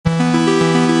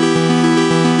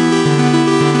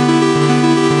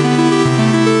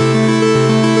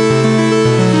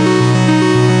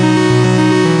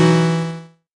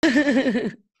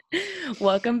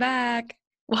Welcome back.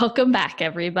 Welcome back,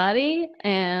 everybody.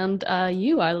 And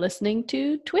you are listening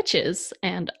to Twitches,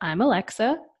 and I'm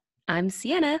Alexa. I'm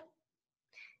Sienna.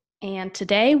 And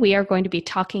today we are going to be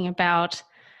talking about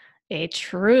a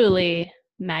truly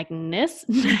magnificent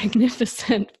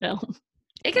film.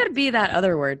 It could be that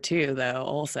other word too, though,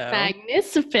 also.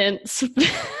 Magnificent film.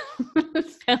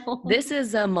 This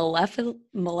is a Maleficent?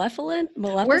 We're going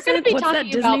to be What's talking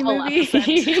that Disney about movie?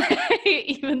 Maleficent,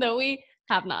 even though we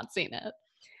have not seen it.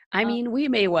 I mean, we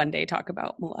may one day talk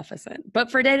about Maleficent, but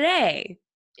for today.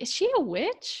 Is she a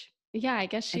witch? Yeah, I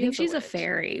guess I think she's a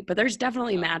fairy, but there's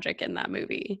definitely magic in that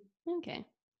movie. Okay.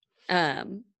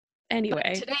 Anyway.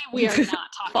 But today we are not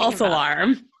talking false about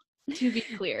alarm. That, to be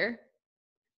clear.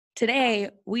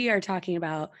 Today we are talking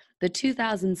about the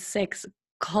 2006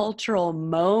 cultural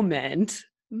moment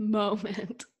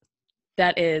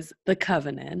that is The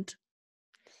Covenant.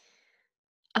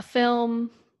 A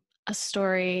film, a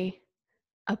story,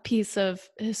 a piece of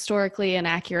historically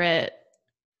inaccurate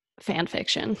fan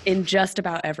fiction. In just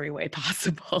about every way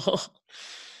possible.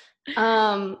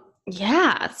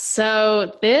 Yeah,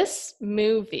 so this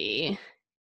movie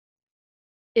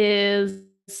is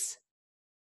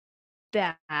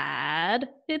bad.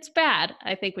 It's bad.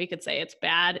 I think we could say it's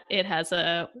bad. It has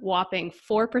a whopping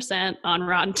 4% on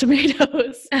Rotten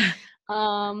Tomatoes.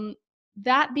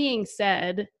 That being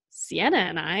said, Sienna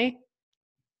and I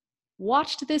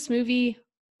watched this movie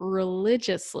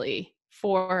religiously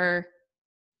for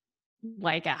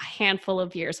like a handful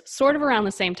of years. Sort of around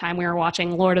the same time we were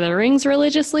watching Lord of the Rings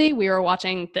religiously, we were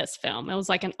watching this film. It was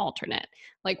like an alternate.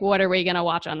 Like, what are we going to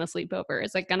watch on the sleepover?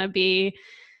 Is it going to be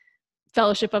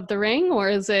Fellowship of the Ring, or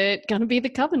is it going to be The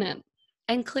Covenant?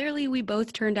 And clearly we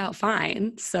both turned out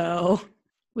fine, so.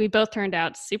 We both turned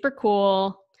out super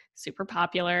cool, super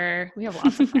popular. We have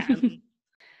lots of friends.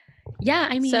 Yeah,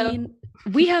 I mean,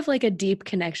 we have like a deep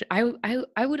connection.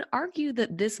 I would argue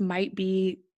that this might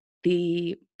be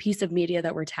the piece of media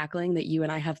that we're tackling that you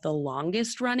and I have the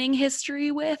longest running history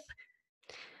with.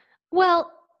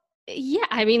 Well, yeah,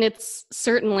 I mean, it's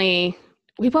certainly,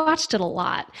 we watched it a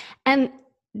lot. And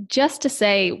just to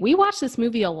say, we watched this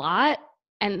movie a lot,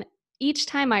 and each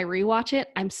time I rewatch it,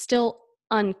 I'm still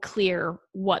unclear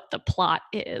what the plot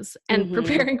is. And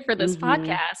preparing for this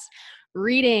podcast,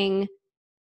 reading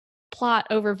plot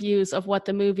overviews of what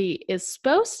the movie is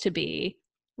supposed to be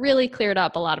really cleared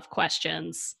up a lot of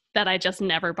questions that I just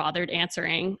never bothered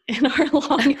answering in our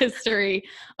long history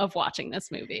of watching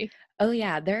this movie. Oh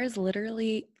yeah, there is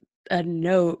literally a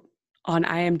note on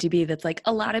IMDb that's like,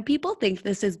 a lot of people think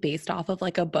this is based off of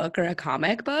like a book or a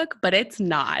comic book, but it's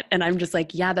not. And I'm just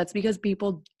like, yeah, that's because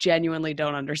people genuinely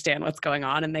don't understand what's going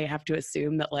on, and they have to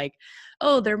assume that like,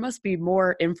 oh, there must be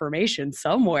more information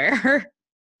somewhere.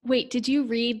 Wait, did you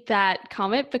read that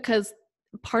comment? Because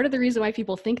part of the reason why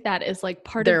people think that is like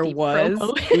part of the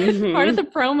promo. Part of the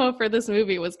promo for this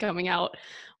movie was coming out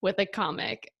with a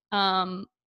comic,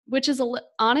 which is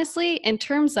honestly, in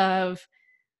terms of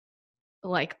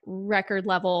like record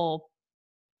level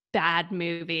bad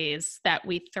movies that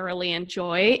we thoroughly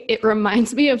enjoy, it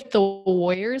reminds me of The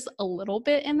Warriors a little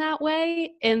bit in that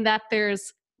way, in that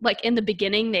there's like in the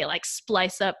beginning they like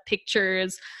splice up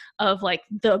pictures of like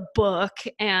the book,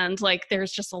 and like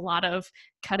there's just a lot of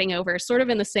cutting over, sort of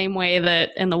in the same way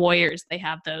that in The Warriors they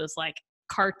have those like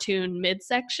cartoon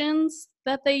midsections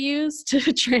that they use to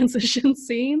transition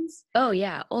scenes. Oh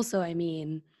yeah, also I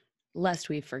mean, lest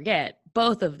we forget,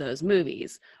 both of those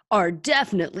movies are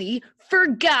definitely for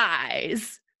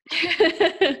guys.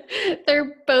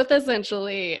 They're both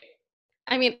essentially,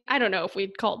 I mean, I don't know if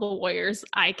we'd call The Warriors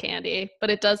eye candy, but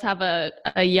it does have a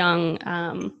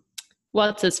young,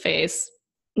 what's his face?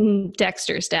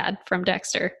 Dexter's dad from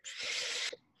Dexter.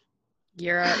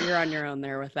 You're on your own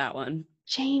there with that one.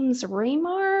 James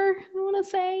Remar, I want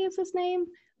to say is his name.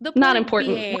 Not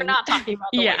important. We're not talking about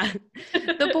the yeah.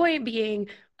 The point being,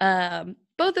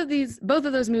 both of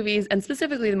those movies, and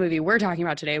specifically the movie we're talking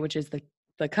about today, which is the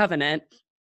Covenant,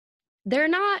 they're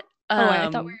not. I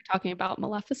thought we were talking about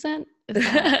Maleficent.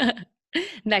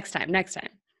 Next time,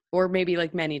 or maybe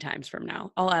like many times from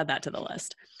now. I'll add that to the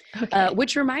list. Okay.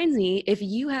 Which reminds me, if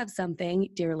you have something,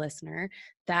 dear listener,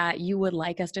 that you would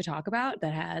like us to talk about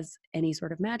that has any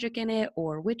sort of magic in it,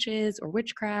 or witches or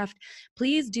witchcraft,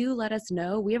 please do let us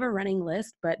know. We have a running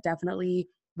list, but definitely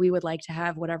we would like to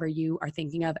have whatever you are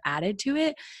thinking of added to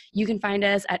it. You can find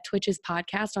us at Twitches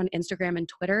Podcast on Instagram and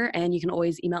Twitter, and you can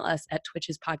always email us at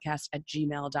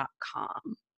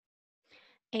twitchespodcast@gmail.com.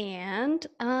 And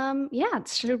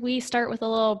should we start with a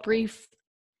little brief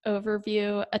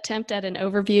attempt at an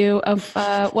overview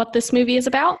of what this movie is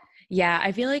about? Yeah,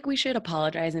 I feel like we should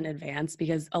apologize in advance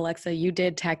because, Alexa, you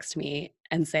did text me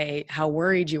and say how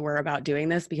worried you were about doing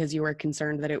this because you were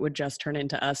concerned that it would just turn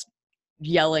into us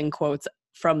yelling quotes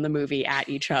from the movie at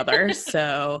each other.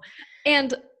 So,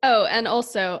 and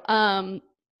also,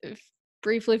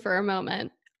 briefly for a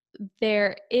moment,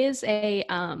 there is a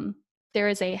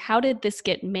How Did This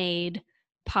Get Made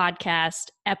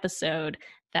podcast episode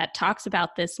that talks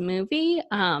about this movie.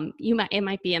 It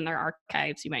might be in their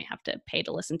archives. You might have to pay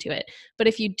to listen to it. But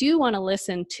if you do want to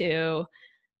listen to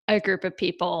a group of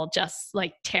people just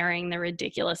like tearing the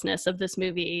ridiculousness of this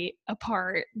movie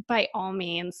apart, by all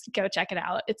means, go check it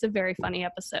out. It's a very funny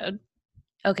episode.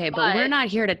 Okay, but we're not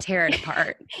here to tear it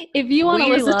apart. If you want to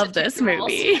listen love to this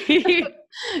movie,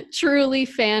 truly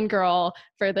fangirl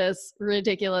for this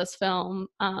ridiculous film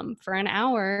for an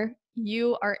hour,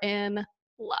 you are in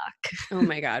luck. Oh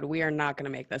my God, we are not going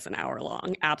to make this an hour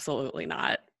long. Absolutely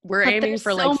not. We're aiming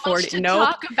for like 40. Nope.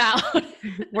 Talk about.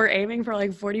 We're aiming for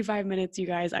like 45 minutes, you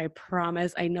guys. I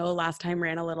promise. I know last time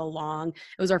ran a little long.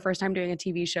 It was our first time doing a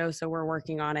TV show, so we're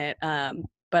working on it.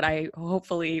 But I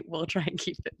hopefully will try and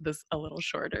keep this a little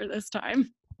shorter this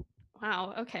time.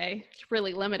 Wow. Okay.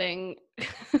 Really limiting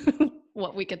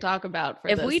what we could talk about.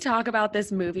 If we talk about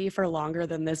this movie for longer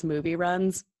than this movie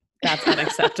runs, that's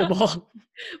unacceptable.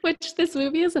 Which this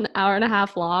movie is an hour and a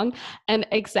half long, and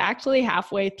exactly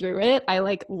halfway through it, I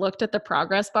like looked at the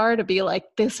progress bar to be like,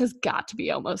 this has got to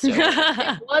be almost over.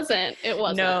 It wasn't.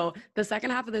 No, the second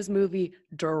half of this movie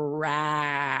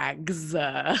drags.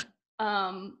 But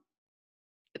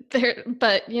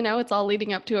it's all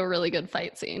leading up to a really good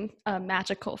fight scene, a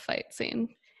magical fight scene.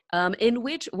 In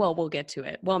which, well, we'll get to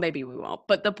it. Well, maybe we won't.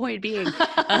 But the point being,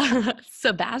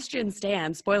 Sebastian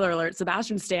Stan, spoiler alert,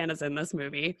 Sebastian Stan is in this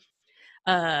movie.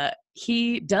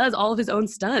 He does all of his own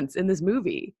stunts in this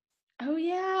movie. Oh,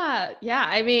 yeah. Yeah.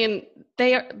 I mean,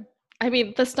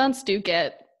 the stunts do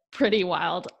get pretty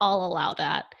wild. I'll allow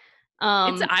that.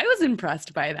 I was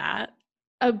impressed by that.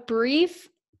 A brief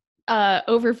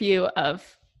overview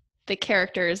of the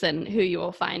characters and who you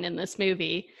will find in this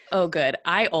movie. Oh, good.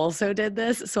 I also did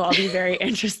this, so I'll be very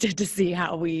interested to see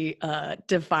how we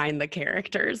define the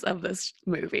characters of this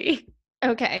movie.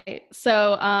 Okay,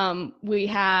 so we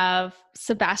have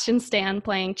Sebastian Stan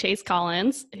playing Chase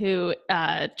Collins, who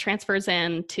transfers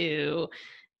into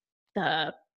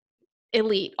the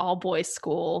elite all-boys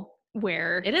school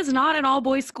where... It is not an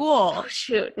all-boys school. Oh,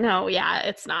 shoot. No, yeah,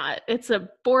 it's not. It's a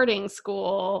boarding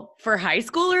school. For high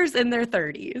schoolers in their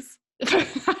 30s. For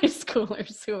high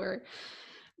schoolers who are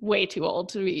way too old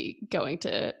to be going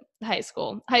to high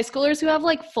school. High schoolers who have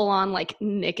like full-on like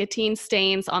nicotine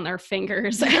stains on their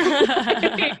fingers.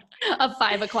 A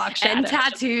 5 o'clock shadow. And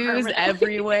tattoos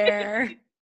everywhere.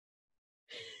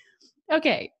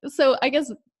 Okay, so I guess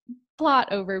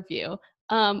plot overview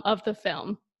of the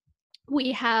film.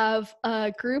 We have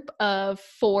a group of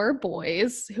 4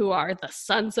 boys who are the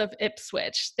Sons of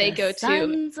Ipswich.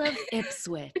 Sons of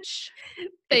Ipswich.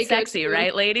 It's sexy,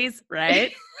 right, ladies?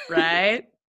 Right? Right?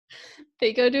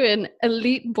 They go to an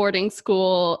elite boarding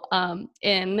school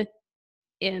in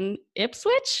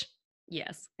Ipswich.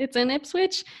 Yes. It's in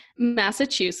Ipswich,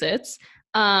 Massachusetts,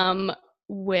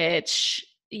 which,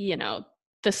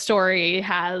 the story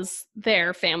has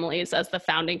their families as the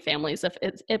founding families of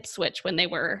Ipswich when they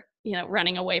were,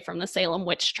 running away from the Salem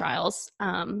witch trials.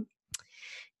 And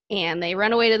they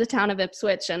run away to the town of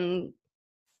Ipswich and,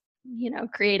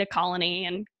 create a colony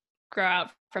and grow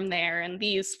out from there. And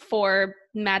these 4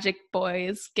 magic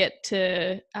boys get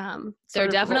to... they're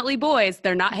definitely boys.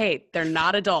 They're not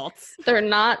adults. They're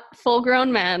not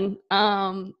full-grown men.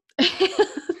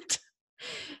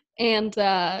 And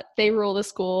they rule the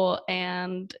school,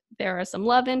 and there are some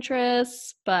love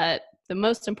interests, but the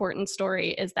most important story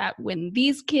is that when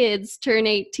these kids turn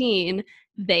 18,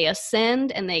 they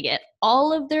ascend and they get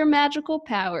all of their magical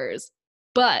powers,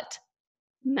 but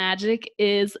magic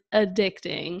is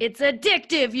addicting. It's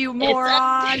addictive, you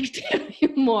moron. It's addictive,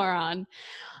 you moron.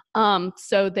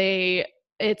 So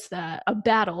it's a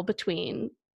battle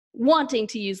between wanting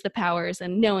to use the powers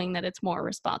and knowing that it's more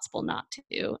responsible not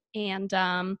to. And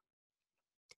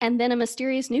then a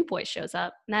mysterious new boy shows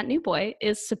up. And that new boy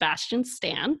is Sebastian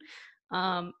Stan,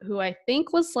 who I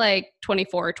think was like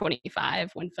 24 or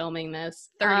 25 when filming this.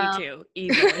 32,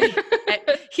 easily.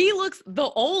 He looks the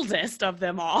oldest of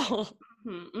them all.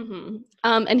 Mm-hmm, mm-hmm.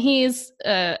 And he's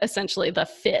essentially the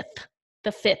fifth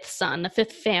son, the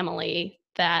 5th family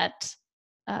that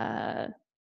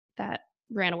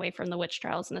ran away from the witch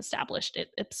trials and established it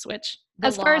Ipswich.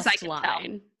 As far as I can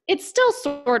tell. It's still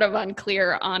sort of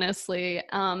unclear, honestly.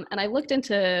 And I looked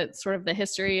into sort of the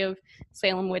history of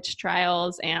Salem witch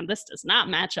trials, and this does not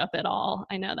match up at all.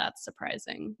 I know that's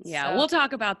surprising. Yeah, so we'll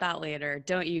talk about that later.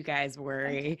 Don't you guys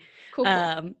worry. Cool.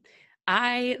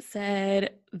 I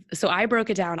broke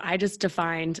it down. I just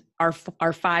defined our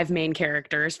 5 main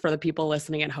characters for the people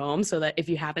listening at home, so that if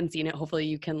you haven't seen it, hopefully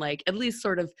you can like at least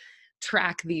sort of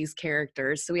track these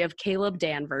characters. So we have Caleb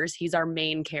Danvers. He's our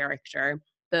main character.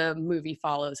 The movie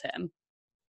follows him.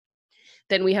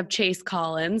 Then we have Chase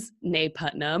Collins, née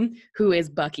Putnam, who is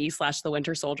Bucky / the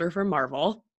Winter Soldier from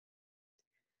Marvel.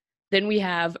 Then we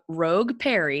have Rogue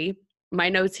Perry. My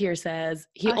notes here says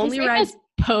he only rides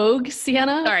Pogue,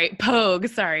 Sienna. Pogue.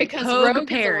 Because Pogue Rogue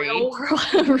Perry.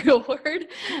 Is a real word,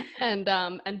 and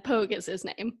Pogue is his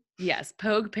name. Yes,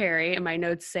 Pogue Perry. And my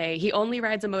notes say he only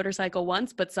rides a motorcycle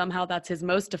once, but somehow that's his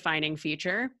most defining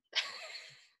feature.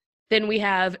 Then we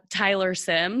have Tyler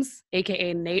Sims,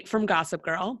 aka Nate from Gossip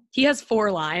Girl. He has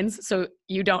 4 lines, so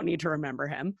you don't need to remember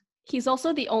him. He's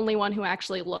also the only one who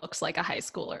actually looks like a high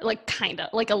schooler, like kind of,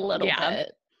 like a little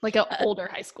bit, like an older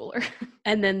high schooler.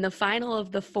 And then the final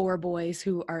of the 4 boys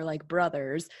who are like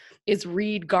brothers is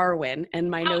Reed Garwin.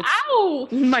 And my notes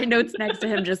next to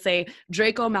him just say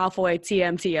Draco Malfoy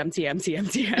TM.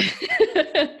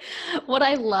 What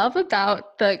I love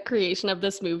about the creation of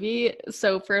this movie,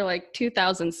 so for like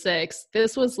 2006,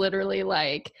 this was literally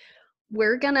like,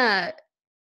 for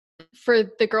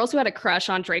the girls who had a crush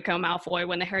on Draco Malfoy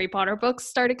when the Harry Potter books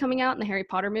started coming out and the Harry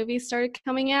Potter movies started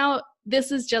coming out,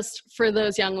 this is just for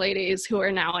those young ladies who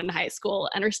are now in high school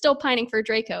and are still pining for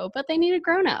Draco, but they need a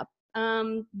grown-up.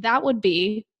 That would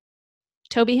be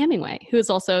Toby Hemingway, who is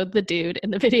also the dude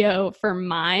in the video for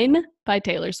Mine by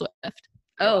Taylor Swift.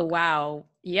 Oh, wow.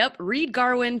 Yep. Reed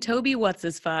Garwin, Toby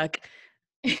what's-his-fuck.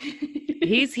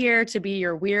 He's here to be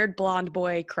your weird blonde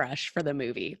boy crush for the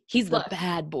movie. He's the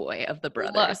bad boy of the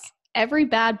brothers. Look, every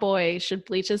bad boy should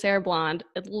bleach his hair blonde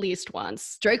at least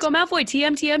once. Draco Malfoy,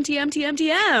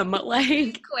 TM.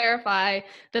 Like, clarify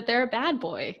that they're a bad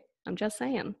boy. I'm just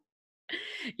saying.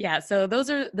 Yeah, so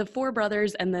those are the 4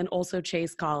 brothers, and then also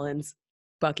Chase Collins,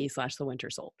 Bucky / the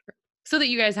Winter Soldier. So that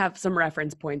you guys have some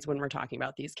reference points when we're talking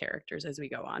about these characters as we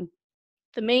go on.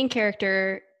 The main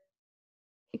character,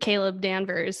 Caleb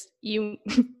Danvers, you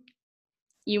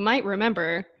might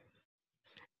remember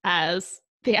as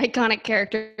the iconic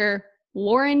character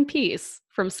Warren Peace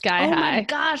from Sky High. Oh my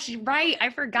gosh, right. I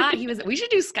forgot he was. We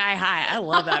should do Sky High. I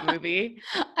love that movie.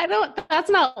 That's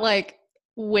not like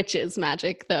witches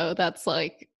magic though. That's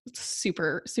like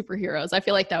superheroes. I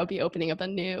feel like that would be opening up a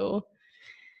new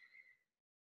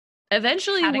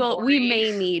Eventually we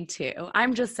may need to.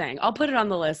 I'm just saying. I'll put it on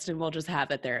the list and we'll just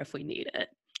have it there if we need it.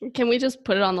 Can we just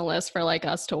put it on the list for like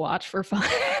us to watch for fun?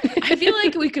 I feel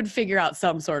like we could figure out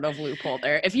some sort of loophole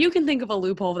there. If you can think of a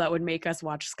loophole that would make us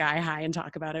watch Sky High and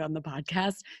talk about it on the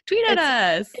podcast, tweet at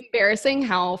us. Embarrassing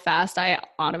how fast I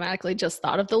automatically just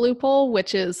thought of the loophole,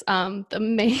 which is the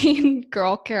main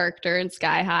girl character in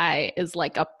Sky High is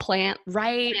like a plant.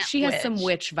 Right. She has some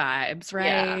witch vibes, right?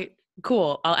 Yeah.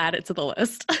 Cool. I'll add it to the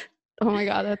list. Oh my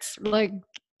God. That's like,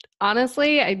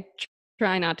 honestly, I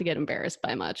try not to get embarrassed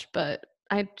by much, but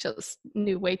I just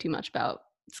knew way too much about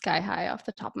Sky High off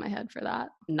the top of my head for that.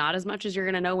 Not as much as you're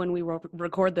going to know when we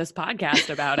record this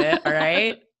podcast about it. All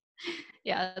right.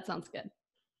 Yeah, that sounds good.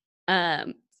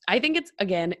 I think it's,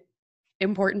 again,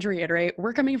 important to reiterate,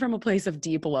 we're coming from a place of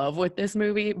deep love with this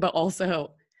movie, but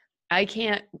also I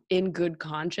can't in good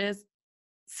conscience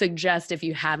suggest if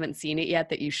you haven't seen it yet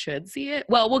that you should see it.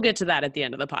 Well, we'll get to that at the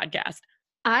end of the podcast.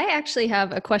 I actually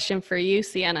have a question for you,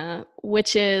 Sienna,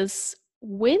 which is,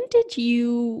 when did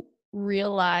you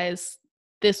realize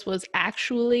this was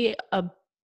actually a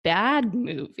bad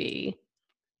movie?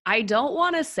 I don't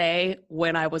want to say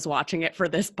when I was watching it for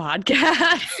this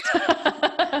podcast,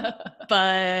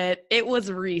 but it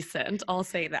was recent. I'll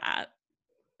say that.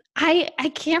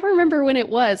 I can't remember when it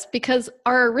was because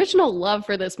our original love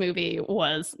for this movie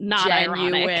was not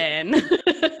genuine.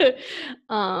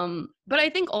 But I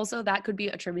think also that could be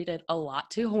attributed a lot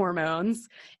to hormones.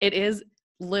 It is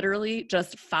literally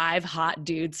just 5 hot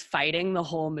dudes fighting the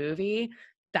whole movie.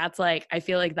 That's like, I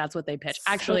feel like that's what they pitched.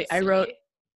 Actually,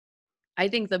 I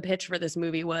think the pitch for this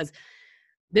movie was,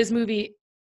 this movie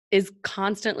is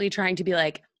constantly trying to be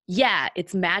like, yeah,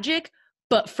 it's magic,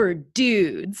 but for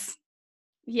dudes.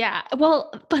 Yeah,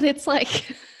 well, but it's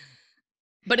like,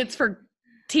 but it's for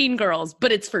teen girls,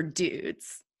 but it's for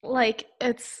dudes. Like,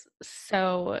 it's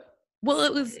so, well,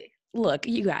 it was, look,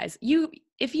 you guys,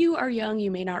 if you are young,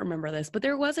 you may not remember this, but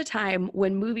there was a time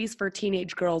when movies for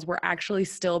teenage girls were actually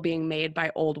still being made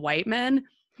by old white men.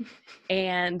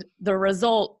 And the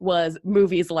result was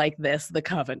movies like this, The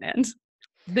Covenant.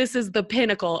 This is the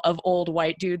pinnacle of old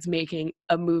white dudes making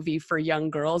a movie for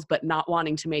young girls, but not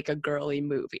wanting to make a girly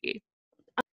movie.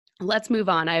 Let's move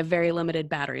on. I have very limited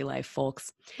battery life,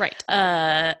 folks. Right.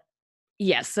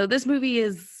 Yes, so this movie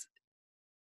is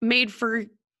made for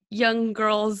young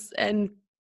girls and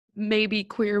maybe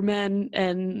queer men,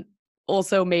 and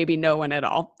also maybe no one at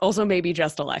all. Also maybe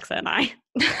just Alexa and I.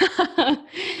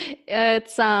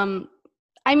 It's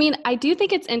I mean, I do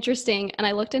think it's interesting, and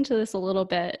I looked into this a little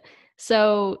bit.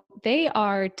 So they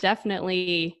are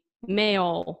definitely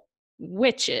male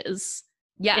witches.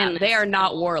 Yeah, they are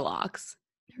not warlocks.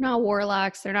 They're not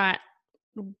warlocks. They're not,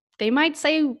 they might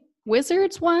say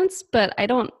wizards once, but I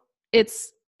don't,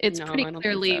 it's pretty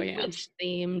clearly witch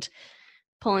themed,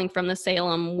 pulling from the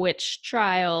Salem witch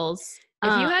trials.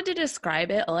 If you had to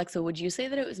describe it, Alexa, would you say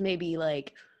that it was maybe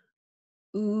like,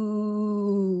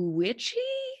 ooh, witchy?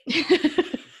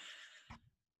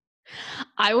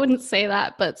 I wouldn't say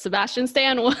that, but Sebastian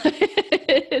Stan would.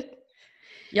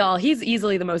 Y'all, he's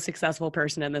easily the most successful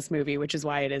person in this movie, which is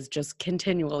why it is just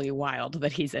continually wild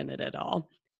that he's in it at all.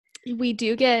 We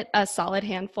do get a solid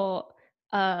handful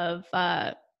of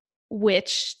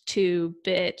witch to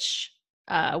bitch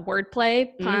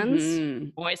wordplay puns. Mm-hmm.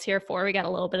 Always here for. We got a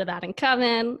little bit of that in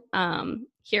Coven.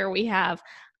 Here we have,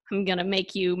 I'm gonna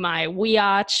make you my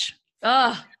weotch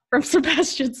from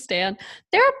Sebastian Stan.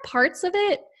 There are parts of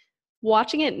it,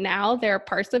 watching it now, there are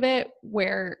parts of it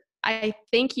where I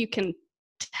think you can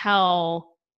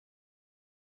tell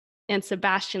in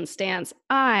Sebastian Stan's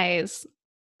eyes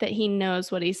that he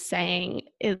knows what he's saying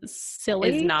is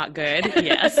silly. Is not good.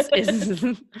 Yes.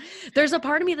 There's a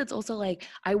part of me that's also like,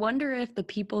 I wonder if the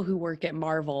people who work at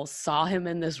Marvel saw him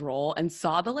in this role and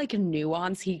saw the like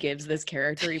nuance he gives this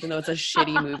character, even though it's a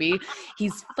shitty movie.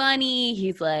 He's funny.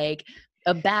 He's like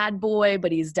a bad boy,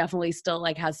 but he's definitely still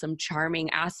like has some charming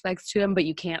aspects to him, but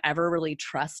you can't ever really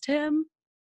trust him.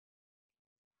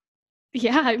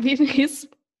 Yeah, I mean, he's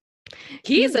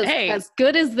as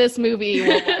good as this movie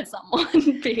will let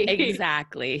someone be.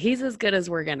 Exactly. He's as good as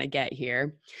we're going to get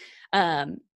here.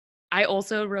 I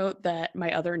also wrote that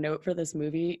my other note for this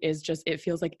movie is just, it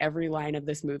feels like every line of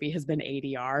this movie has been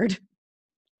ADR'd.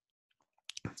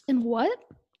 And what?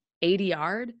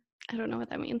 ADR'd? I don't know what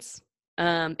that means.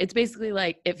 It's basically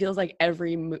like, it feels like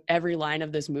every line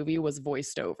of this movie was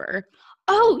voiced over.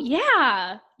 Oh,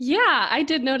 yeah. Yeah, I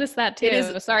did notice that too. It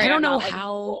is, sorry, I don't know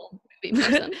how...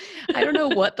 I don't know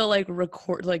what the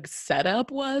like setup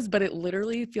was, but it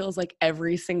literally feels like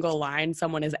every single line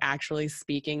someone is actually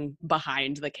speaking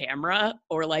behind the camera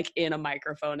or like in a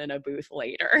microphone in a booth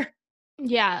later.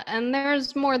 Yeah, and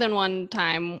there's more than one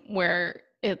time where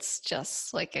it's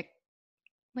just like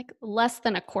less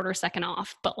than a quarter second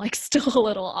off, but like still a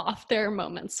little off. There are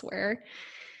moments where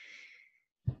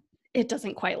it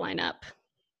doesn't quite line up.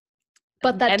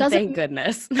 But that doesn't, thank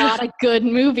goodness, not a good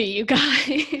movie, you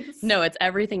guys. No, it's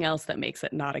everything else that makes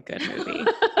it not a good movie.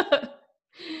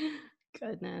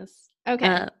 Goodness.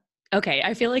 Okay. Okay,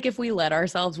 I feel like if we let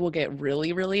ourselves, we'll get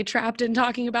really, really trapped in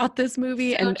talking about this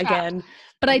movie. So and trapped. Again,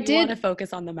 but I did want to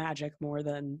focus on the magic more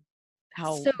than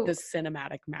the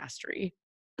cinematic mastery.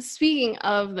 Speaking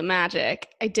of the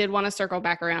magic, I did want to circle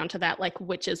back around to that like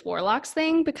witches warlocks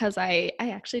thing because I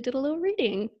actually did a little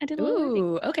reading.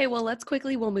 Okay, well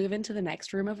we'll move into the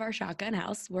next room of our shotgun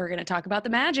house. We're going to talk about the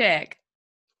magic.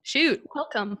 Shoot.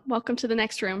 Welcome to the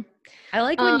next room. I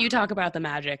like when you talk about the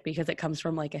magic because it comes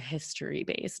from like a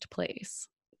history-based place.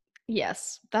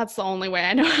 Yes, that's the only way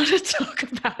I know how to talk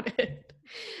about it.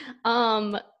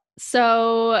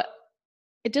 So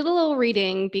I did a little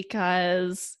reading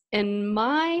because in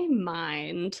my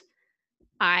mind,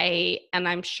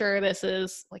 I'm sure this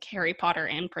is like Harry Potter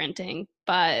imprinting,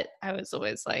 but I was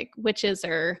always like, witches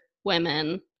are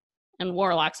women and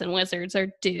warlocks and wizards are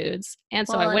dudes. And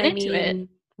so I went into it.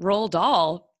 Roald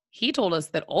Dahl, he told us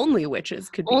that only witches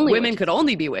could be, women could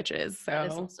only be witches. So that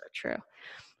is also true.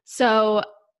 So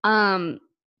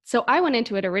I went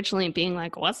into it originally being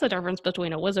like, what's the difference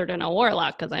between a wizard and a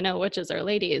warlock? Because I know witches are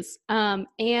ladies.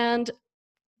 And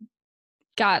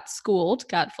got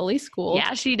fully schooled.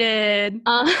 Yeah, she did.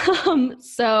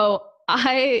 So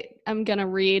I am going to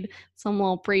read some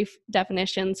little brief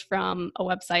definitions from a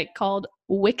website called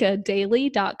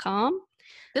wiccadaily.com.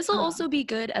 This will also be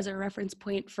good as a reference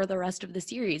point for the rest of the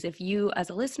series. If you,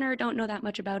 as a listener, don't know that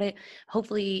much about it,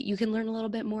 hopefully you can learn a little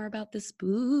bit more about the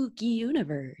spooky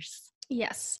universe.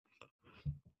 Yes.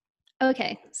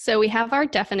 Okay, so we have our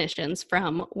definitions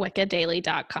from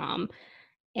wiccadaily.com.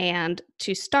 And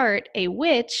to start, a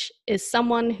witch is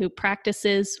someone who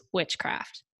practices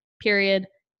witchcraft. Period.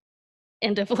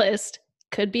 End of list.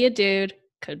 Could be a dude,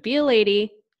 could be a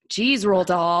lady. Jeez, Roald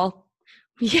Dahl.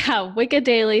 Yeah, Wicca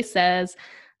Daily says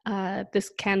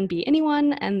this can be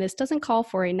anyone, and this doesn't call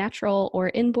for a natural or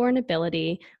inborn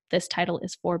ability. This title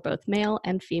is for both male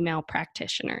and female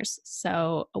practitioners.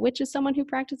 So a witch is someone who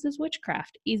practices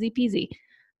witchcraft. Easy peasy.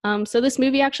 So this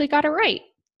movie actually got it right.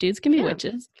 Dudes can be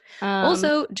witches.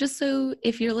 Also, just so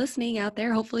if you're listening out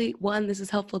there, hopefully, one, this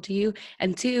is helpful to you.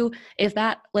 And two, if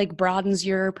that like broadens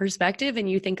your perspective and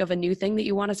you think of a new thing that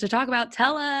you want us to talk about,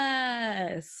 tell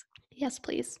us. Yes,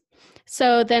 please.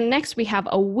 So then next we have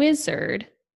a wizard.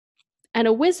 And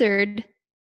a wizard,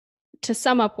 to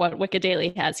sum up what Wicca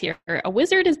Daily has here, a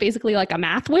wizard is basically like a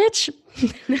math witch,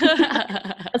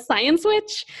 a science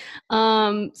witch.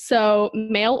 So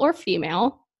male or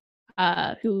female,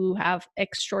 who have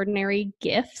extraordinary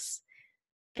gifts.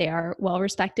 They are well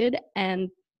respected and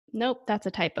nope, that's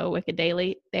a typo, Wicca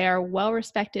Daily. They are well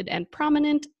respected and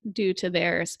prominent due to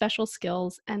their special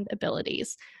skills and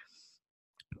abilities.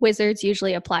 Wizards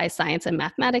usually apply science and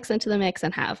mathematics into the mix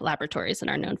and have laboratories and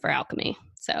are known for alchemy.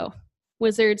 So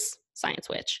wizards, science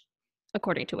witch,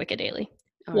 according to Wicca Daily.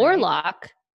 All Warlock.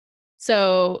 Right.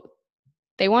 So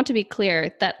they want to be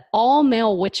clear that all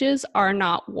male witches are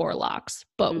not warlocks,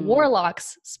 but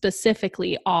warlocks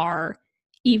specifically are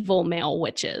evil male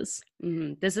witches.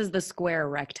 This is the square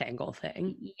rectangle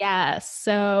thing. Yes.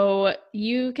 So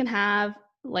you can have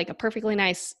like a perfectly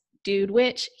nice dude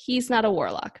witch. He's not a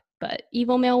warlock, but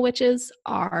evil male witches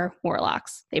are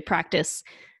warlocks. They practice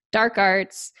dark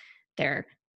arts.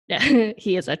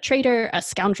 He is a traitor, a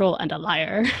scoundrel, and a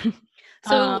liar.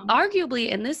 So arguably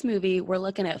in this movie, we're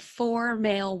looking at 4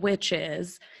 male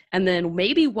witches and then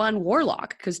maybe 1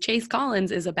 warlock because Chase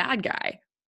Collins is a bad guy.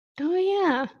 Oh,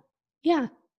 yeah. Yeah.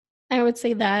 I would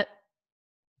say that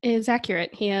is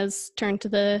accurate. He has turned to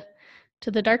the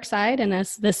dark side. And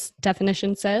as this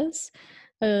definition says,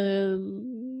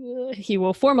 he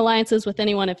will form alliances with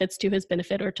anyone if it's to his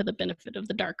benefit or to the benefit of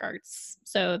the dark arts.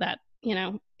 So that,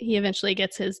 he eventually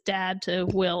gets his dad to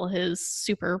will his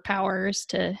superpowers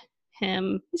to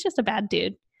him. He's just a bad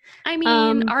dude. I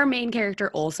mean, our main character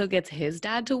also gets his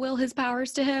dad to will his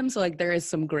powers to him. So like there is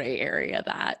some gray area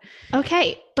that.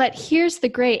 Okay, but here's the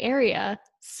gray area.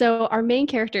 So our main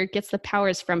character gets the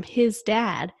powers from his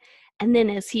dad. And then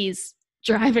as he's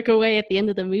driving away at the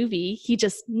end of the movie, he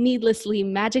just needlessly,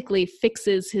 magically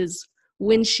fixes his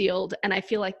windshield. And I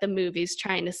feel like the movie's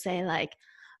trying to say like,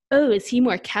 oh, is he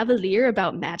more cavalier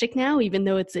about magic now, even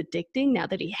though it's addicting now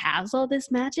that he has all this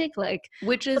magic? Like,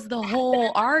 which is the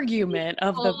whole argument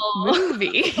of the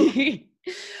movie.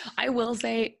 I will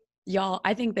say, y'all,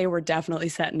 I think they were definitely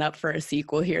setting up for a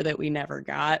sequel here that we never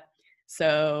got.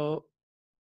 So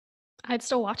I'd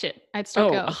still watch it. I'd still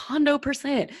go.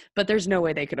 100%. But there's no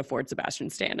way they could afford Sebastian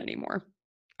Stan anymore.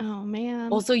 Oh,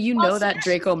 man. Also, know that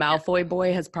Draco Malfoy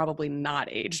boy has probably not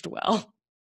aged well.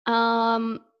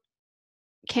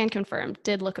 Can confirm.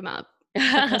 Did look him up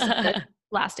because of the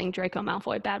lasting Draco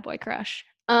Malfoy bad boy crush.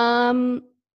 But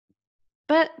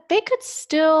they could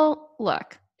still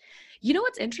look. You know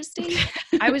what's interesting?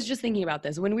 I was just thinking about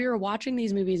this. When we were watching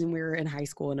these movies and we were in high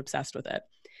school and obsessed with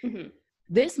it,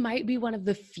 this might be one of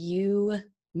the few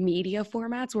media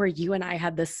formats where you and I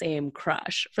had the same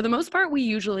crush. For the most part, we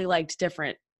usually liked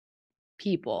different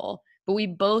people, but we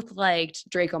both liked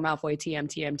Draco Malfoy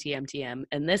TM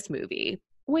in this movie.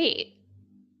 Wait.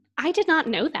 I did not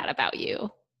know that about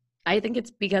you. I think it's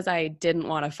because I didn't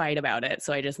want to fight about it,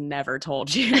 so I just never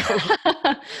told you.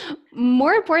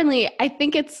 More importantly, I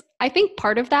think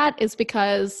part of that is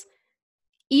because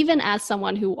even as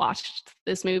someone who watched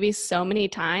this movie so many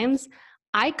times,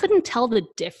 I couldn't tell the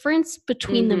difference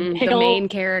between the main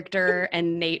character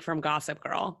and Nate from Gossip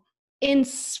Girl.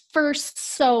 For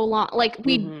so long. Like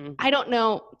I don't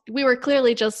know, we were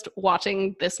clearly just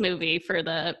watching this movie for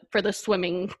the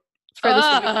swimming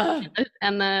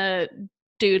and the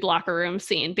dude locker room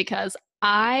scene, because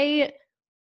I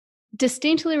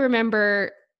distinctly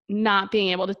remember not being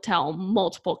able to tell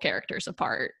multiple characters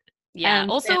apart. Yeah. And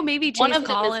also maybe Chase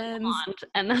Collins, blonde,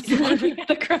 and that's the one we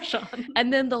had a crush on.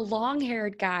 And then the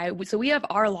long-haired guy. So we have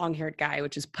our long-haired guy,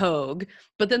 which is Pogue,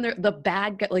 but then the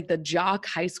bad guy, like the jock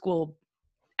high school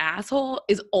asshole,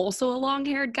 is also a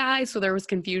long-haired guy. So there was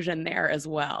confusion there as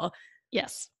well.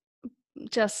 Yes.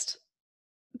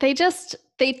 They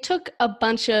took a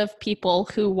bunch of people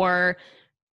who were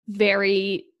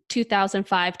very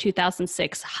 2005,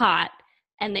 2006 hot,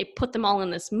 and they put them all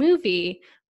in this movie,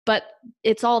 but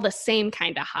it's all the same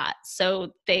kind of hot.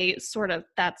 So they sort of,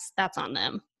 that's on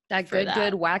them. That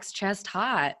good wax chest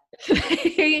hot.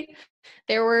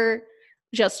 There were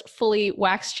just fully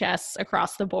wax chests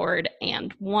across the board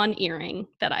and one earring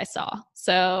that I saw.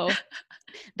 So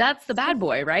that's the bad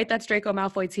boy, right? That's Draco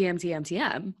Malfoy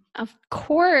TM. Of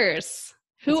course.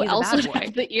 Who else would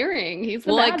have the earring? He's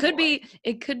the bad boy.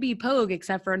 It could be Pogue,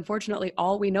 except for unfortunately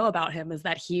all we know about him is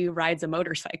that he rides a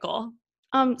motorcycle.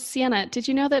 Sienna, did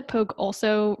you know that Pogue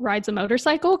also rides a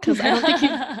motorcycle? Because I don't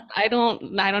think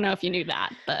I don't know if you knew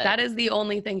that, but that is the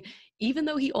only thing. Even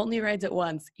though he only rides it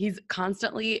once, he's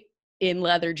constantly in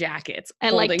leather jackets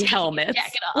and holding like helmets.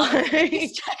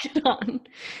 His jacket on.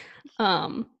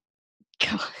 God,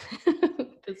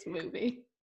 this movie.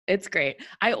 It's great.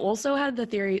 I also had the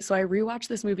theory, so I rewatched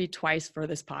this movie twice for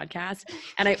this podcast,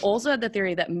 and I also had the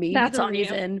theory that maybe the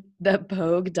reason that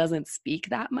Pogue doesn't speak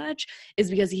that much is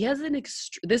because he has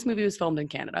this movie was filmed in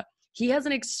Canada. He has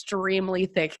an extremely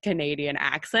thick Canadian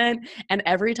accent, and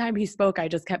every time he spoke, I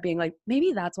just kept being like,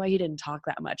 maybe that's why he didn't talk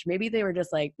that much. Maybe they were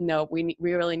just like, no, we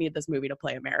really need this movie to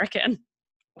play American.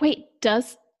 Wait,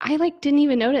 I didn't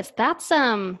even notice. That's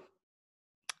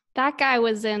that guy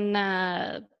was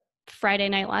in Friday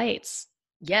Night Lights.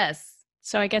 Yes.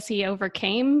 So I guess he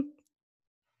overcame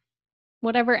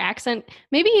whatever accent.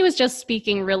 Maybe he was just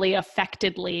speaking really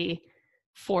affectedly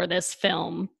for this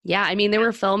film. Yeah, I mean, they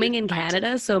were filming in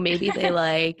Canada, so maybe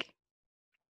they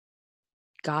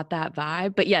got that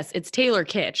vibe. But yes, it's Taylor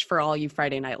Kitsch for all you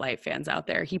Friday Night Light fans out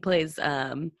there. He plays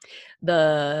the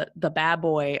bad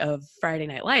boy of Friday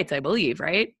Night Lights, I believe,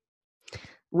 right?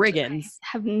 Riggins. I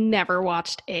have never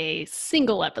watched a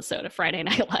single episode of Friday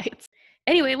Night Lights.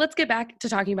 Anyway, let's get back to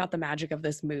talking about the magic of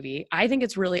this movie. I think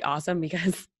it's really awesome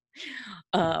because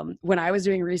when I was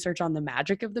doing research on the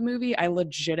magic of the movie, I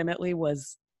legitimately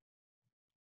was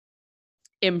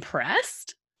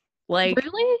impressed.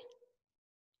 Really?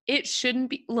 It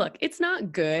shouldn't be. Look, it's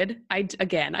not good. I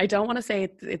don't want to say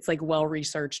it's well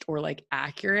researched or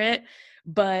accurate,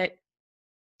 but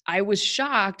I was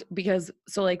shocked because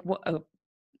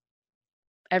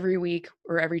every week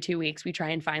or every 2 weeks, we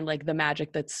try and find the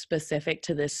magic that's specific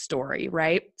to this story,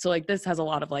 right? So this has a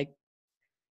lot of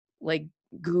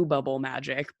goo bubble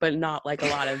magic, but not a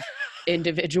lot of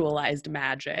individualized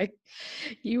magic.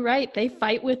 You're right. They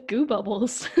fight with goo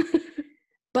bubbles.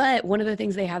 But one of the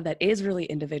things they have that is really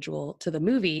individual to the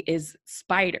movie is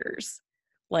spiders.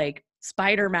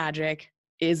 Spider magic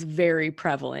is very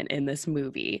prevalent in this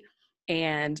movie.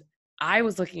 And I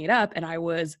was looking it up and I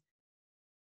was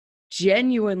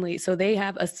genuinely, so they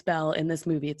have a spell in this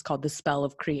movie. It's called the Spell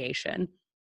of Creation.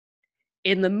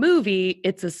 In the movie,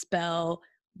 it's a spell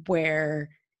where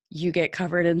you get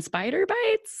covered in spider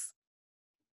bites.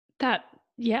 That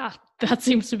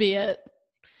seems to be it.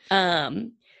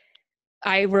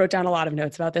 I wrote down a lot of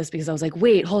notes about this because I was like,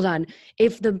 wait, hold on.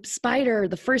 If the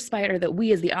first spider that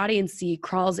we as the audience see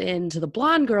crawls into the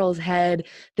blonde girl's head,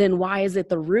 then why is it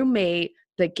the roommate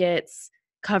that gets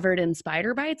covered in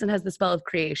spider bites and has the Spell of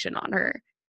Creation on her?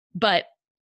 But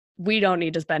we don't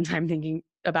need to spend time thinking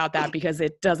about that because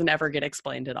it doesn't ever get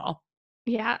explained at all.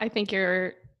 Yeah, I think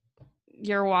you're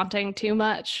wanting too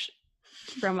much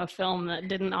from a film that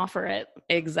didn't offer it.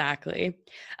 Exactly.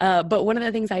 But one of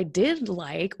the things I did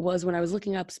like was when I was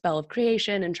looking up Spell of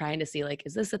Creation and trying to see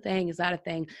is this a thing? Is that a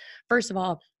thing? First of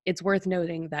all, it's worth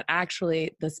noting that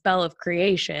actually the Spell of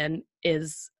Creation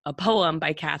is a poem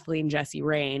by Kathleen Jessie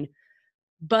Rain.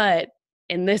 But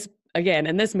in this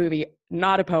movie,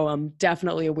 not a poem,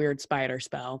 definitely a weird spider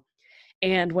spell.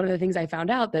 And one of the things I found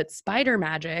out that spider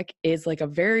magic is a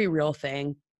very real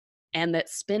thing, and that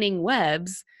spinning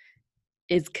webs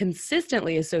is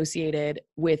consistently associated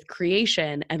with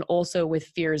creation and also with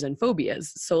fears and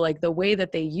phobias. So the way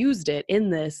that they used it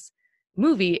in this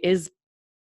movie is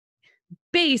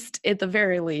based at the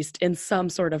very least in some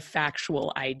sort of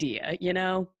factual idea,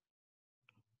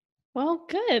 Well,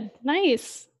 good.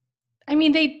 Nice. I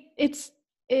mean, it's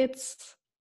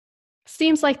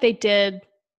seems like they did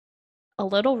a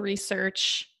little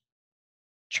research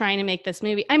trying to make this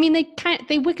movie. I mean, they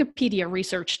Wikipedia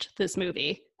researched this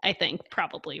movie, I think,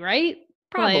 probably, right?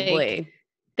 Probably.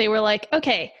 They were like,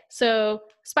 okay, so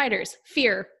spiders,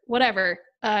 fear, whatever,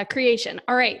 creation.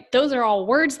 All right, those are all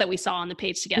words that we saw on the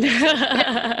page together.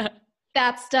 So,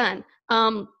 that's done.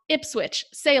 Ipswich,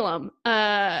 Salem,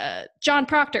 John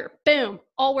Proctor, boom,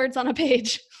 all words on a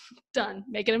page. Done.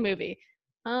 Make it a movie.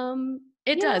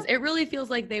 It does. It really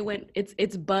feels like they went,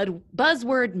 it's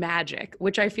buzzword magic,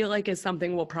 which I feel like is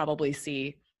something we'll probably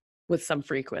see with some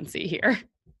frequency here.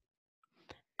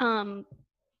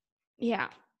 Yeah.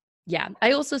 Yeah.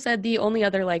 I also said the only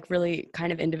other really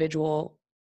kind of individual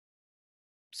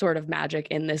sort of magic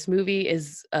in this movie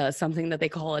is something that they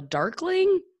call a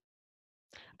darkling.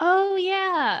 Oh,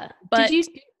 yeah. But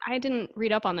I didn't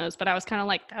read up on those, but I was kind of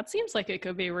like, that seems like it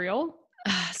could be real.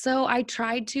 So I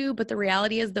tried to, but the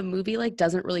reality is the movie like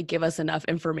doesn't really give us enough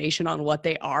information on what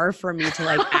they are for me to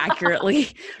like accurately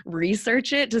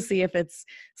research it to see if it's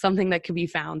something that could be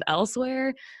found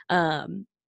elsewhere. In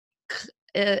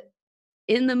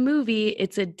the movie,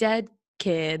 it's a dead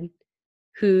kid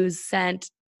who's sent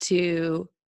to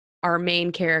our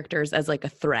main characters as like a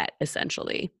threat,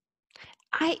 essentially.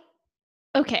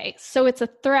 Okay, so it's a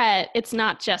threat. It's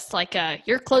not just like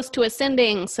you're close to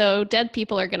ascending, so dead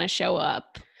people are going to show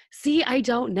up. See, I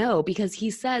don't know because he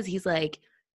says he's like,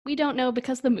 we don't know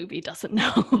because the movie doesn't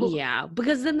know. Yeah,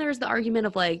 because then there's the argument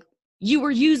of like, you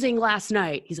were using last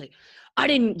night. He's like, I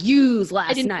didn't use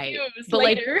last night. But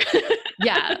later. Like,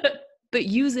 yeah, but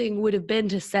using would have been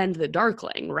to send the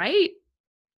Darkling, right?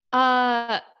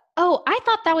 Oh, I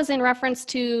thought that was in reference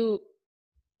to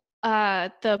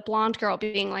the blonde girl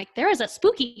being like, there is a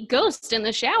spooky ghost in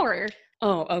the shower.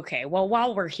 Oh, okay. Well,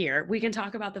 while we're here, we can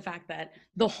talk about the fact that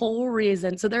the whole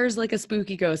reason, so there's like a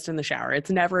spooky ghost in the shower. It's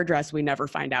never addressed. We never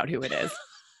find out who it is.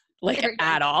 Like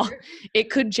at all. It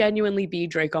could genuinely be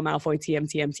Draco Malfoy,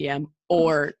 TM,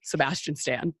 or Sebastian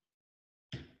Stan.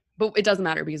 But it doesn't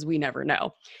matter because we never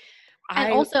know.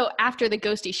 And also, after the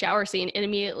ghosty shower scene, it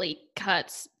immediately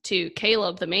cuts to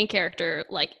Caleb, the main character,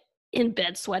 like in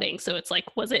bed sweating. So it's like,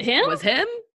 was it him? Was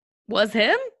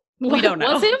him? We don't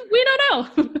know. Was him? We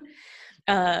don't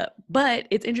know. But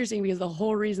it's interesting because the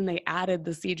whole reason they added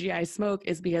the CGI smoke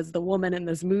is because the woman in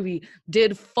this movie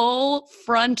did full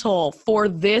frontal for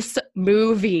this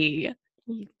movie.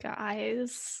 You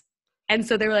guys. And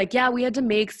so they were like, yeah, we had to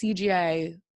make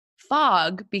CGI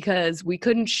fog because we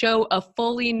couldn't show a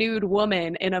fully nude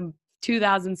woman in a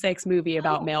 2006 movie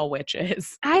about male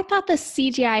witches. I thought the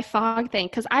CGI fog thing,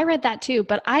 because I read that too,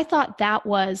 but I thought that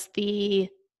was the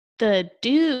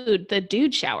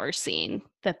dude shower scene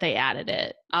that they added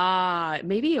it.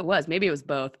 Maybe it was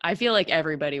both. I feel like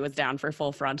everybody was down for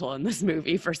full frontal in this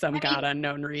movie for some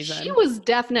unknown reason. She was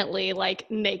definitely like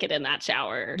naked in that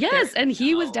shower. Yes, and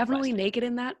he was definitely naked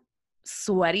in that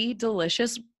sweaty,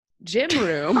 delicious gym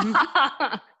room.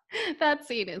 That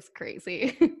scene is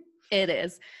crazy. It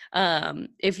is.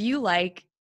 If you like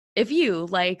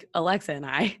Alexa and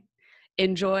I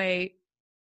enjoy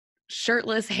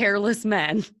shirtless, hairless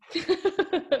men,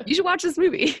 you should watch this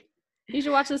movie. You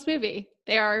should watch this movie.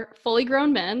 They are fully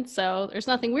grown men, so there's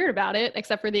nothing weird about it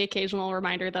except for the occasional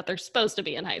reminder that they're supposed to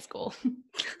be in high school.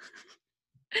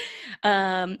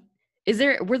 Were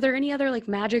there any other like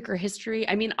magic or history?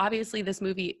 I mean, obviously this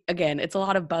movie, again, it's a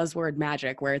lot of buzzword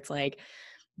magic where it's like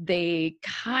they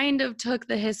kind of took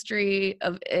the history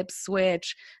of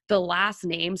Ipswich, the last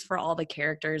names for all the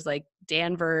characters like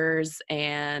Danvers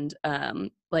and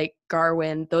like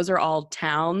Garwin, those are all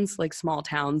towns, like small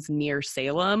towns near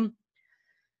Salem.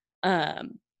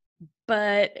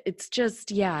 But it's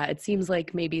just, it seems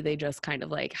like maybe they just kind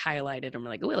of like highlighted and were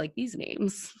like, oh, I like these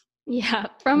names. Yeah,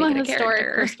 from a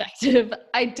historic perspective,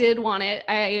 I did want it.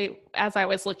 As I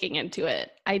was looking into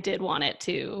it, I did want it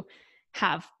to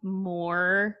have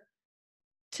more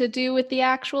to do with the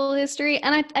actual history.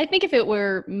 And I think if it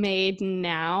were made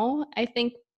now, I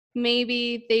think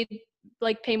maybe they'd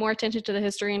like pay more attention to the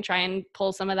history and try and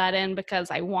pull some of that in, because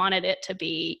I wanted it to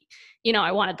be,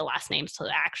 I wanted the last names to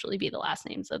actually be the last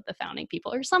names of the founding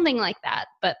people or something like that.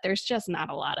 But there's just not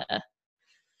a lot of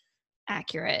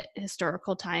accurate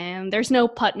historical tie-in. There's no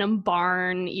Putnam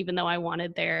Barn, even though I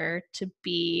wanted there to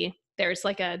be. There's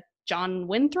like a John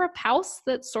Winthrop house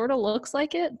that sort of looks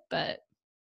like it, but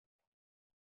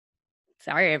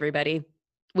sorry, everybody.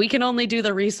 We can only do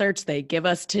the research they give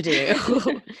us to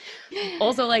do.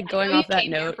 Also, like going off that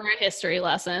note for a history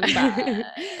lesson,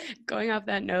 going off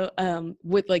that note,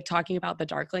 with like talking about the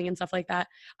Darkling and stuff like that,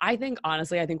 I think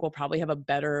we'll probably have a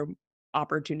better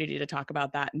opportunity to talk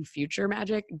about that in future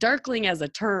magic. Darkling as a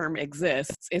term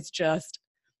exists.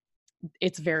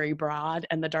 It's very broad,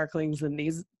 and the Darklings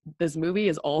in this movie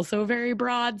is also very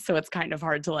broad, so it's kind of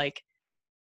hard to like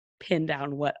pin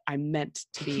down what I meant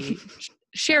to be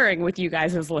sharing with you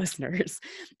guys as listeners.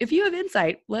 If you have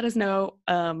insight, let us know.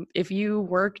 If you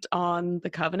worked on the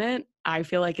Covenant, I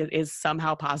feel like it is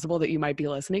somehow possible that you might be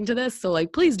listening to this, so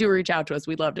like please do reach out to us.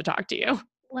 We'd love to talk to you.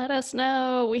 Let us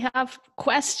know. We have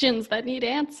questions that need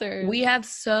answers. We have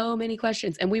so many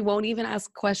questions, and we won't even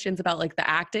ask questions about like the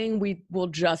acting. We will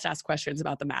just ask questions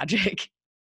about the magic.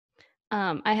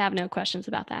 I have no questions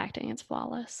about the acting. It's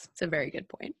flawless. It's a very good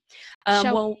point.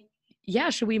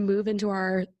 Should we move into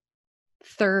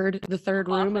the third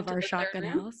room of our shotgun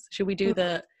house? Should we do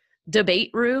the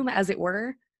debate room, as it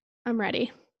were? I'm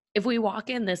ready. if we walk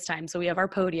in this time, so we have our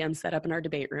podium set up in our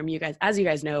debate room. You guys, as you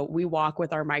guys know, we walk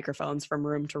with our microphones from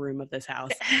room to room of this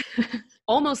house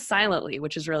almost silently,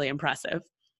 which is really impressive.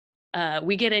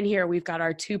 We get in here, we've got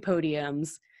our 2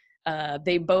 podiums.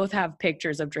 They both have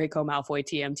pictures of Draco Malfoy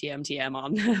TM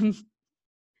on them.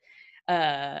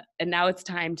 And now it's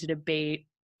time to debate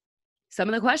some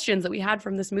of the questions that we had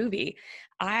from this movie.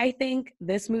 I think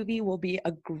this movie will be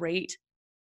a great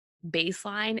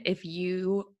baseline if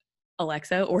you,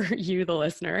 Alexa, or you, the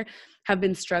listener, have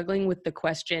been struggling with the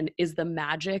question, is the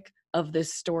magic of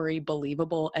this story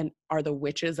believable, and are the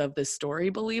witches of this story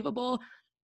believable?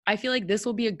 I feel like this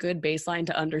will be a good baseline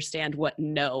to understand what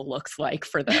no looks like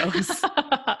for those.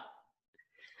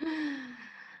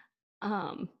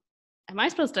 Am I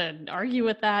supposed to argue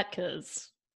with that? Because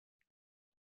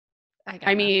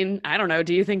I mean, I don't know.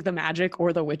 Do you think the magic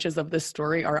or the witches of this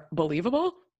story are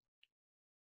believable?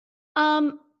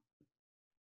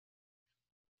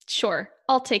 Sure.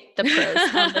 I'll take the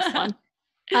pros on this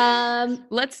one.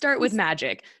 Let's start with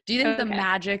magic. Do you think the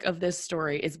magic of this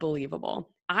story is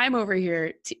believable? I'm over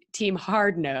here, team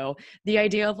hard no. The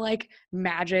idea of like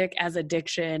magic as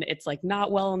addiction, it's like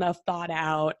not well enough thought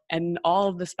out, and all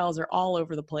of the spells are all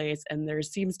over the place, and there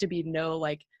seems to be no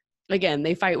like, again,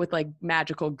 they fight with like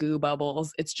magical goo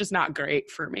bubbles. It's just not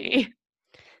great for me.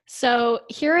 So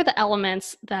here are the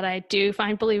elements that I do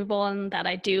find believable and that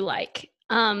I do like.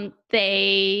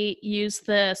 They use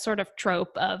the sort of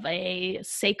trope of a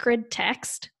sacred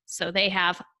text. So they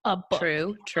have a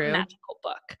book, true. A magical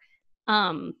book,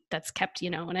 that's kept,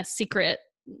 in a secret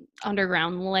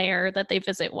underground lair that they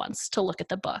visit once to look at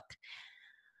the book.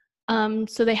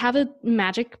 So they have a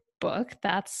magic book.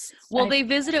 They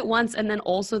visit it once, and then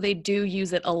also they do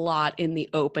use it a lot in the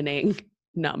opening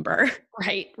number.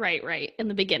 Right. In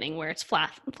the beginning, where it's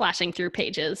flashing through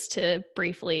pages to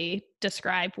briefly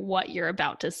describe what you're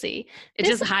about to see. It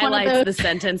just highlights the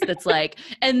sentence that's like,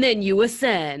 and then you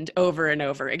ascend, over and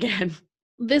over again.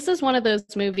 This is one of those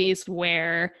movies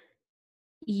where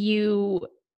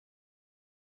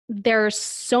there's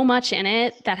so much in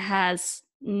it that has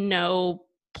no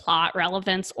plot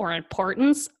relevance or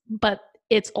importance, but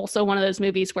it's also one of those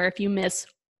movies where if you miss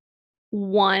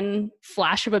one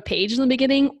flash of a page in the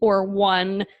beginning or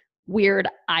one weird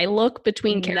eye look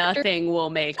between characters, nothing will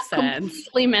make sense.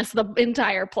 Completely miss the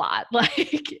entire plot.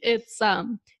 Like it's a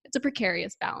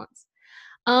precarious balance.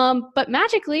 But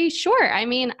magically, sure. I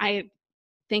mean, I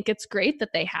think it's great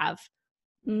that they have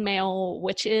male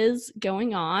witches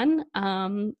going on,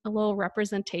 a little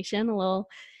representation, a little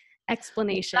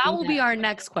explanation. That will be our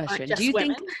next question.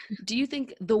 Do you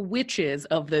think the witches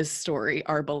of this story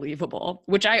are believable?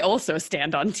 Which I also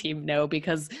stand on team no,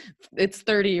 because it's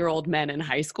 30-year-old men in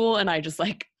high school, and I just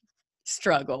like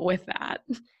struggle with that.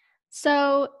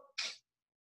 So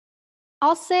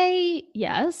I'll say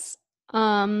yes.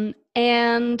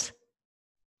 And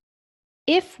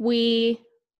if we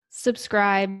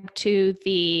subscribe to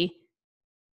the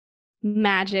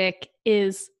magic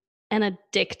is an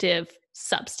addictive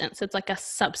substance, it's like a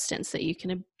substance that you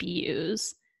can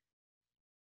abuse,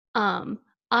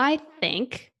 I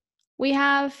think we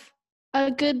have a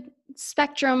good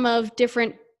spectrum of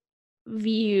different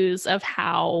views of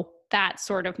how that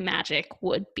sort of magic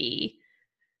would be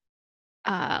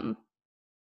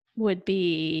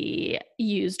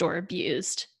used or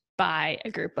abused by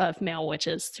a group of male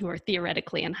witches who are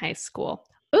theoretically in high school.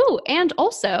 Ooh, and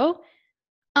also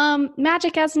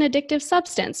magic as an addictive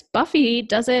substance. Buffy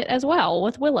does it as well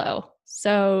with Willow.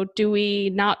 So do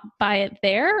we not buy it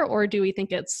there, or do we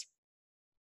think it's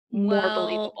more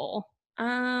believable?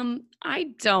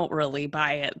 I don't really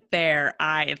buy it there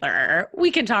either. We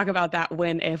can talk about that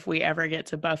if we ever get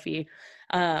to Buffy.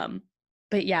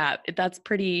 But yeah, that's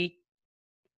pretty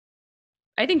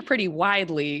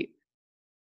widely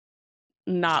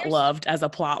not loved as a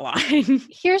plot line.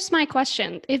 Here's my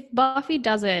question. If Buffy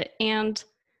does it and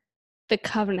the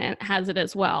Covenant has it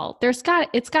as well, it's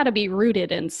got to be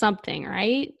rooted in something,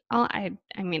 right? I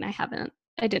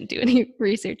didn't do any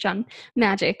research on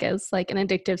magic as like an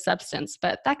addictive substance,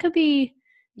 but that could be,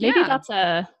 maybe that's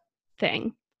a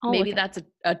thing. Maybe that's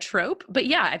a trope, but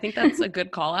yeah, I think that's a good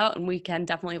call out, and we can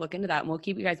definitely look into that, and we'll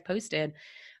keep you guys posted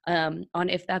on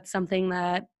if that's something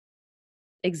that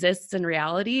exists in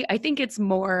reality. I think it's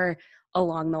more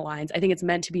along the lines, I think it's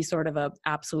meant to be sort of a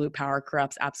absolute power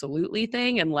corrupts absolutely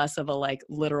thing, and less of a like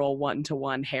literal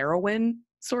one-to-one heroine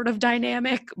sort of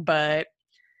dynamic, but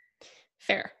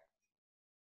fair.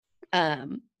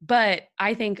 But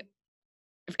I think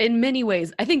in many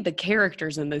ways, I think the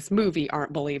characters in this movie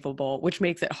aren't believable, which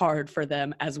makes it hard for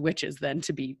them as witches then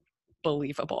to be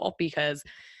believable, because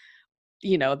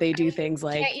they do things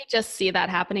like. Can't you just see that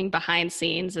happening behind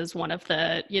scenes as one of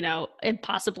the,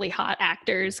 impossibly hot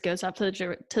actors goes up to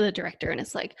the director and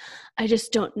is like, I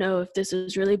just don't know if this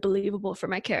is really believable for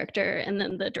my character. And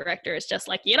then the director is just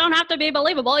like, you don't have to be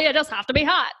believable. You just have to be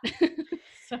hot.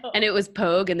 And it was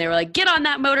Pogue, and they were like, get on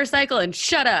that motorcycle and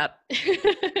shut up.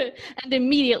 And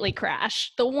immediately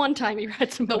crash. The one time he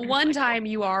rides a motorcycle. The one time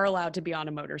you are allowed to be on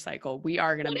a motorcycle, we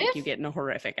are going to make you get in a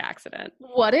horrific accident.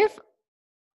 What if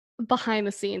behind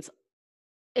the scenes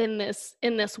in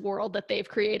this world that they've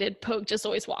created, Pogue just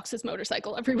always walks his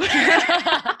motorcycle everywhere?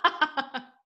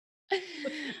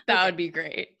 That would be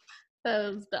great.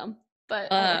 That was dumb.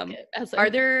 But are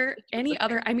there any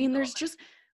other,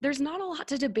 there's not a lot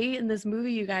to debate in this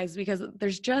movie, you guys, because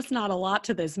there's just not a lot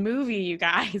to this movie, you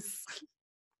guys.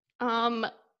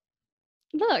 Look,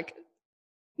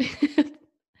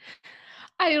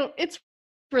 it's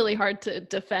really hard to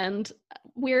defend.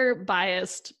 We're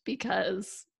biased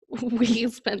because we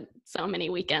spent so many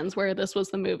weekends where this was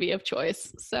the movie of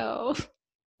choice. So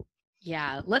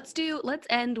yeah, let's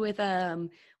end with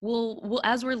we'll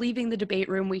as we're leaving the debate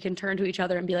room, we can turn to each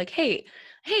other and be like, hey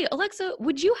Alexa,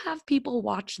 would you have people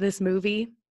watch this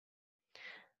movie?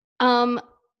 Under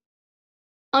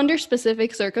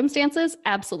specific circumstances,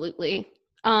 absolutely.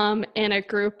 In a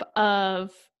group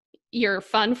of your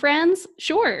fun friends,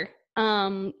 sure.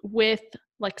 With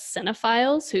like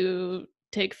cinephiles who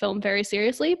take film very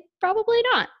seriously, probably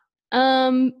not.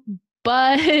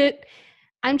 But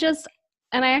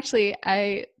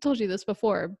I told you this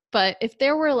before, but if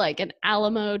there were like an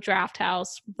Alamo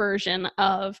Drafthouse version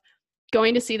of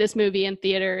going to see this movie in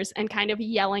theaters and kind of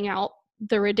yelling out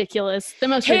the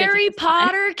most Harry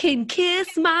Potter can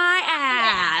kiss my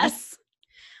ass.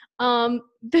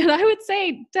 Then I would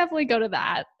say definitely go to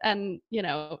that and,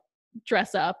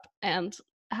 dress up and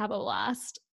have a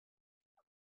blast.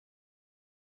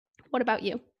 What about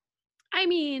you? I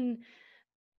mean,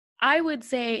 I would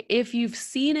say if you've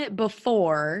seen it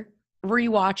before,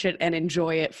 rewatch it and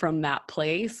enjoy it from that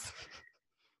place.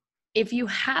 If you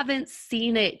haven't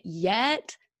seen it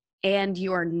yet and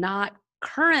you are not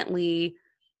currently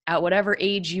at whatever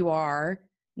age you are,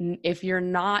 if you're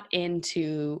not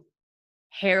into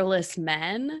hairless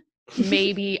men,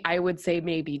 I would say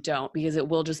maybe don't, because it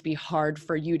will just be hard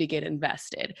for you to get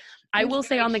invested. I will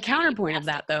say on the counterpoint of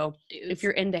that though, if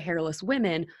you're into hairless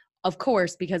women, of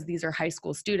course, because these are high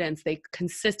school students, they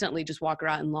consistently just walk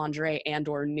around in lingerie and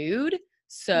or nude.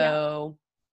 So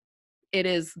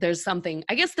there's something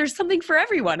for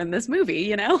everyone in this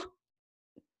movie,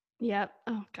 Yep.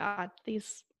 Oh God,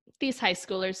 these high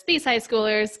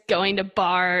schoolers going to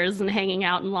bars and hanging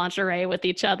out in lingerie with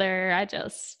each other.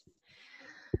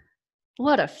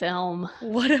 What a film.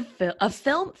 A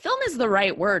film is the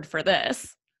right word for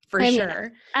this. For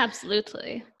sure.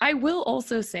 Absolutely. I will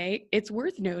also say it's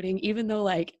worth noting, even though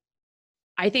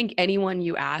I think anyone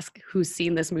you ask who's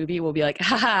seen this movie will be like,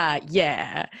 haha,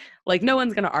 yeah. No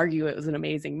one's going to argue it was an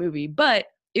amazing movie, but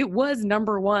it was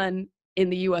number 1 in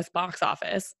the US box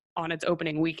office on its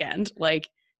opening weekend.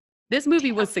 This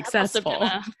movie was successful.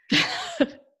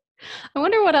 I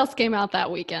wonder what else came out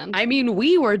that weekend. I mean,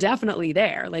 we were definitely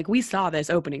there. We saw this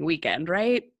opening weekend,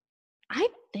 right? I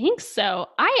think so.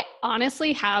 I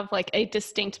honestly have a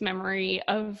distinct memory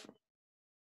of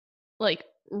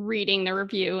reading the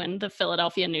review in the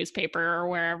Philadelphia newspaper or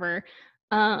wherever.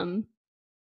 And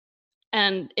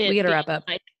we gotta wrap up.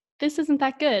 This isn't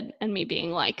that good. And me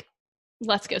being like,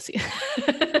 let's go see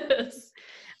this.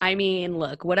 I mean,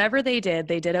 look, whatever they did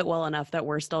it well enough that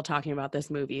we're still talking about this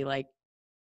movie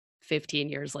 15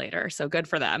 years later. So good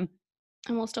for them.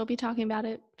 And we'll still be talking about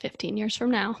it 15 years from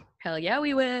now. Hell yeah,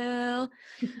 we will.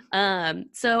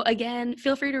 So again,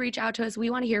 feel free to reach out to us.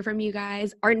 We want to hear from you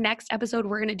guys. Our next episode,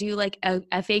 we're going to do a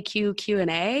FAQ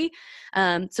Q&A.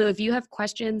 So if you have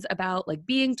questions about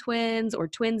being twins or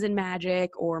twins in magic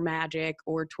or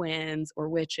twins or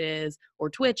witches or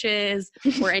twitches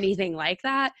or anything like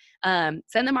that,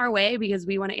 send them our way because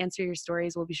we want to answer your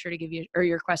stories. We'll be sure to give you, or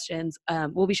your questions.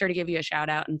 We'll be sure to give you a shout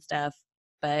out and stuff.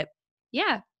 But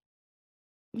yeah.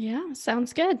 Yeah,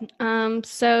 sounds good.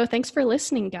 So thanks for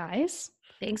listening, guys.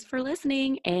 Thanks for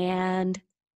listening, and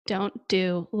don't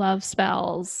do love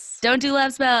spells. Don't do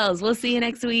love spells. We'll see you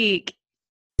next week.